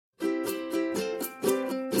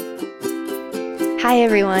Hi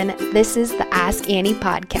everyone, this is the Ask Annie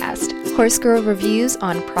podcast, Horse Girl reviews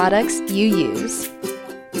on products you use.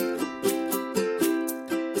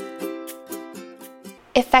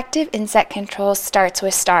 Effective insect control starts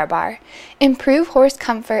with StarBar. Improve horse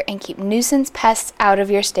comfort and keep nuisance pests out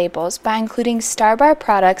of your stables by including StarBar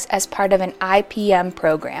products as part of an IPM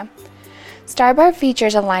program. StarBar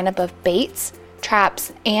features a lineup of baits,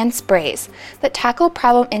 traps, and sprays that tackle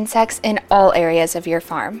problem insects in all areas of your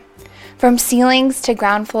farm. From ceilings to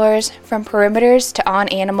ground floors, from perimeters to on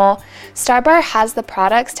animal, StarBar has the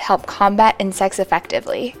products to help combat insects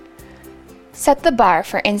effectively. Set the bar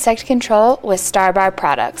for insect control with StarBar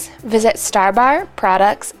products. Visit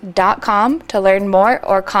starbarproducts.com to learn more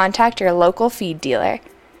or contact your local feed dealer.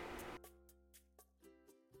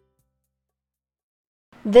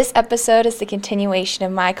 This episode is the continuation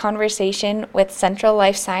of my conversation with Central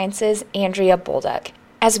Life Sciences' Andrea Bolduc,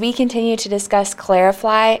 as we continue to discuss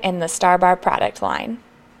Clarifly and the StarBar product line.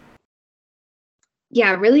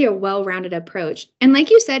 Yeah, really a well-rounded approach. And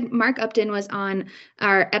like you said, Mark Upton was on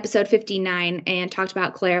our episode 59 and talked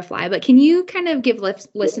about Clarifly, but can you kind of give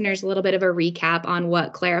listeners a little bit of a recap on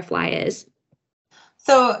what Clarifly is?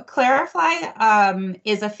 So Clarifly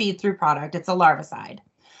is a feed-through product. It's a larvicide.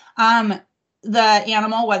 The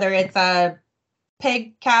animal, whether it's a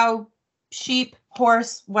pig, cow, sheep,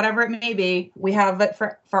 horse, whatever it may be, we have it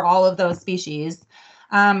for all of those species.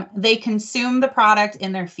 They consume the product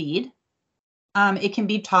in their feed. It can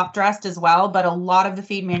be top dressed as well, but a lot of the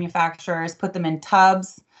feed manufacturers put them in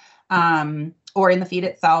tubs or in the feed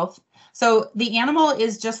itself. So the animal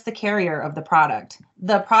is just the carrier of the product.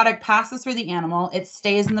 The product passes through the animal. It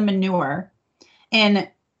stays in the manure. And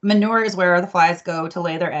manure is where the flies go to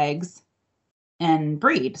lay their eggs and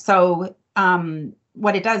breed. So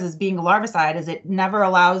what it does is, being a larvicide, is it never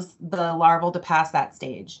allows the larval to pass that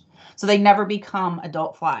stage. So they never become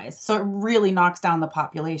adult flies. So it really knocks down the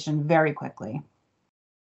population very quickly.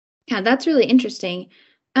 Yeah, that's really interesting.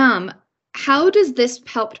 How does this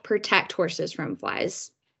help protect horses from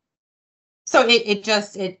flies? So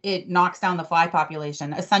it knocks down the fly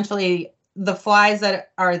population. Essentially, the flies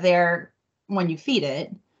that are there when you feed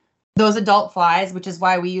it, those adult flies, which is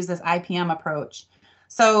why we use this IPM approach.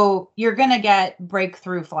 So you're going to get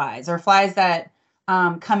breakthrough flies, or flies that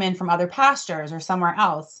come in from other pastures or somewhere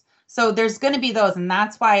else. So there's going to be those, and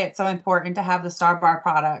that's why it's so important to have the StarBar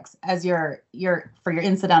products as your for your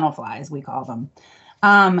incidental flies, we call them.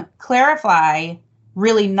 Clarifly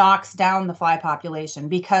really knocks down the fly population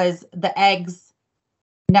because the eggs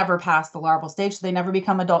never pass the larval stage, so they never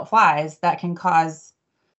become adult flies that can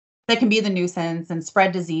be the nuisance and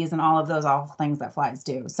spread disease and all of those awful things that flies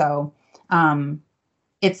do. So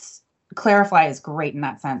Clarifly is great in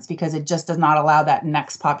that sense because it just does not allow that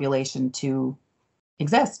next population to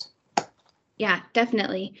exist. Yeah,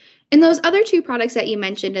 definitely. And those other two products that you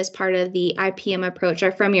mentioned as part of the IPM approach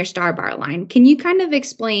are from your StarBar line. Can you kind of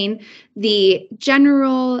explain the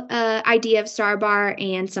general idea of StarBar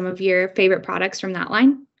and some of your favorite products from that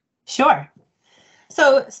line? Sure.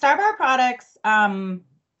 So StarBar products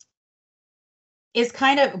is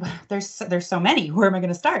kind of, there's so many. Where am I going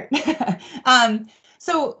to start?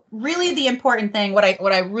 So really the important thing, what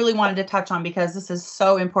I really wanted to touch on, because this is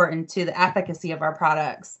so important to the efficacy of our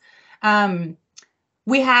products.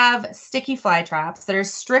 We have sticky fly traps that are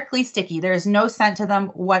strictly sticky. There's no scent to them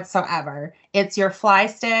whatsoever. It's your fly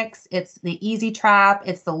sticks. It's the Easy Trap.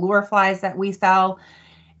 It's the lure flies that we sell.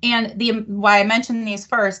 And why I mention these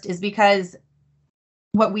first is because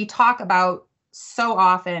what we talk about so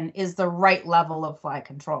often is the right level of fly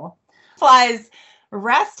control. Flies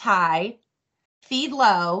rest high, feed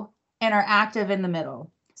low, and are active in the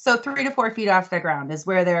middle. So 3 to 4 feet off the ground is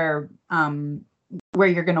where they're where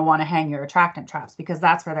you're going to want to hang your attractant traps, because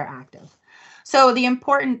that's where they're active. So the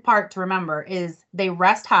important part to remember is they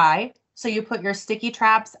rest high. So you put your sticky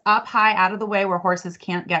traps up high out of the way where horses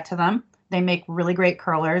can't get to them. They make really great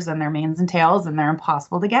curlers and their manes and tails, and they're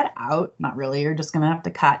impossible to get out. Not really, you're just going to have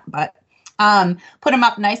to cut, but put them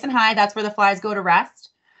up nice and high. That's where the flies go to rest.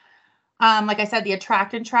 Like I said, the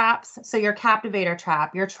attractant traps, so your captivator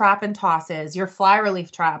trap, your trap and tosses, your fly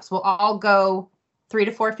relief traps will all go 3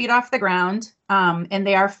 to 4 feet off the ground, and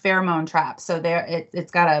they are pheromone traps. So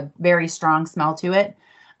it's got a very strong smell to it.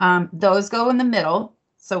 Those go in the middle.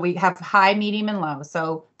 So we have high, medium, and low.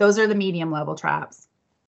 So those are the medium level traps.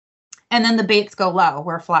 And then the baits go low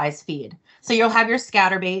where flies feed. So you'll have your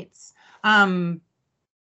scatter baits.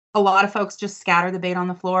 A lot of folks just scatter the bait on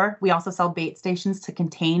the floor. We also sell bait stations to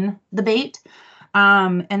contain the bait.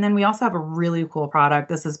 And then we also have a really cool product.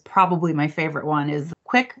 This is probably my favorite one, is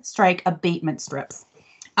Quick Strike abatement strips.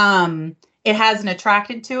 It has an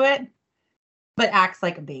attractant to it, but acts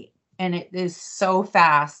like a bait. and it is so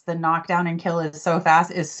fast. The knockdown and kill is so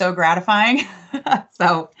fast, is so gratifying.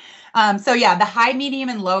 So yeah, the high, medium,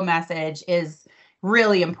 and low message is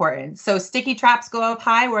really important. So sticky traps go up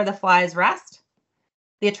high where the flies rest.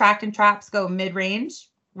 The attractant traps go mid-range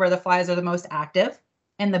where the flies are the most active,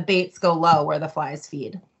 and the baits go low where the flies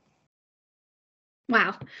feed.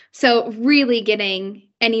 Wow. So really getting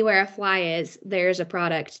anywhere a fly is, there's a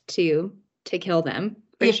product to kill them.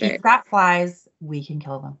 If you've got flies, we can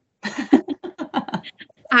kill them.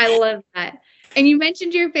 I love that. And you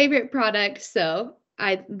mentioned your favorite product, so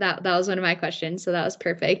that was one of my questions, so that was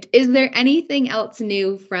perfect. Is there anything else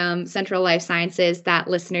new from Central Life Sciences that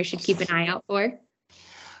listeners should keep an eye out for?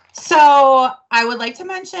 So I would like to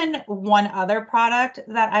mention one other product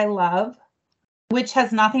that I love, which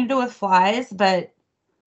has nothing to do with flies, but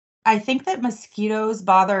I think that mosquitoes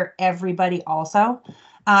bother everybody also.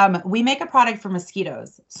 We make a product for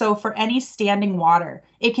mosquitoes. So for any standing water,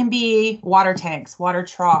 it can be water tanks, water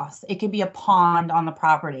troughs, it could be a pond on the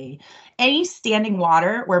property. Any standing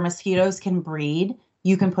water where mosquitoes can breed,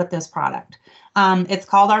 you can put this product. It's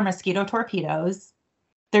called our mosquito torpedoes.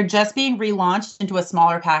 They're just being relaunched into a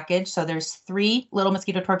smaller package. So there's 3 little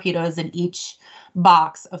mosquito torpedoes in each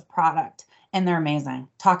box of product. And they're amazing.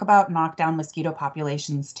 Talk about knockdown mosquito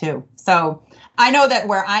populations too. So I know that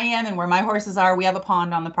where I am and where my horses are, we have a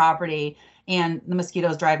pond on the property and the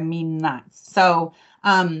mosquitoes drive me nuts. So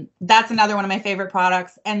that's another one of my favorite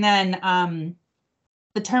products. And then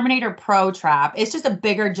the Terminator Pro trap. It's just a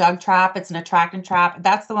bigger jug trap. It's an attractant trap.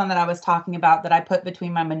 That's the one that I was talking about that I put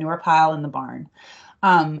between my manure pile and the barn.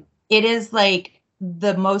 It is like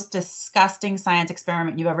the most disgusting science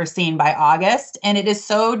experiment you've ever seen by August. And it is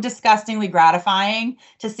so disgustingly gratifying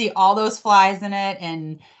to see all those flies in it.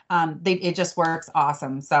 And it just works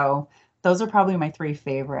awesome. So those are probably my 3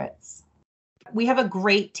 favorites. We have a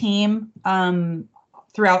great team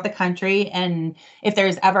throughout the country. And if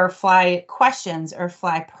there's ever fly questions or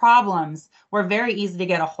fly problems, we're very easy to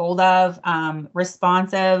get a hold of,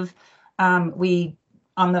 responsive. We,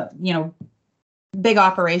 on the, big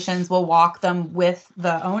operations, will walk them with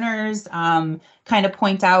the owners, kind of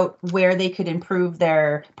point out where they could improve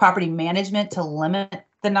their property management to limit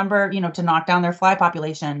the number, to knock down their fly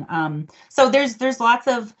population. So there's lots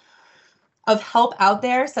of help out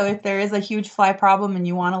there. So if there is a huge fly problem and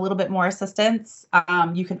you want a little bit more assistance,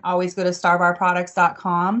 you can always go to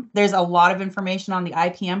starbarproducts.com. There's a lot of information on the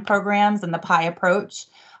IPM programs and the PI approach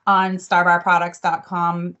on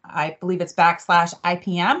starbarproducts.com. I believe it's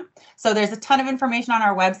 /IPM. So there's a ton of information on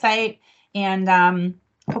our website, and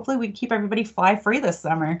hopefully we can keep everybody fly free this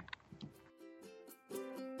summer.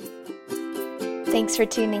 Thanks for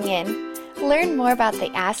tuning in. Learn more about the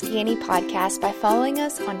Ask Annie podcast by following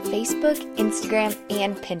us on Facebook, Instagram,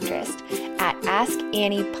 and Pinterest at Ask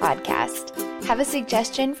Annie Podcast. Have a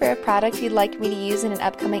suggestion for a product you'd like me to use in an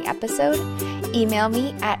upcoming episode? Email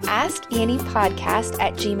me at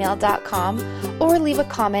askanniepodcast@gmail.com or leave a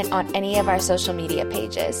comment on any of our social media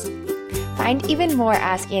pages. Find even more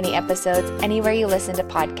Ask Annie episodes anywhere you listen to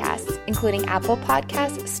podcasts, including Apple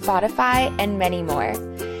Podcasts, Spotify, and many more.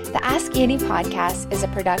 The Ask Annie podcast is a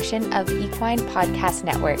production of Equine Podcast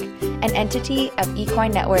Network, an entity of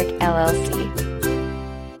Equine Network, LLC.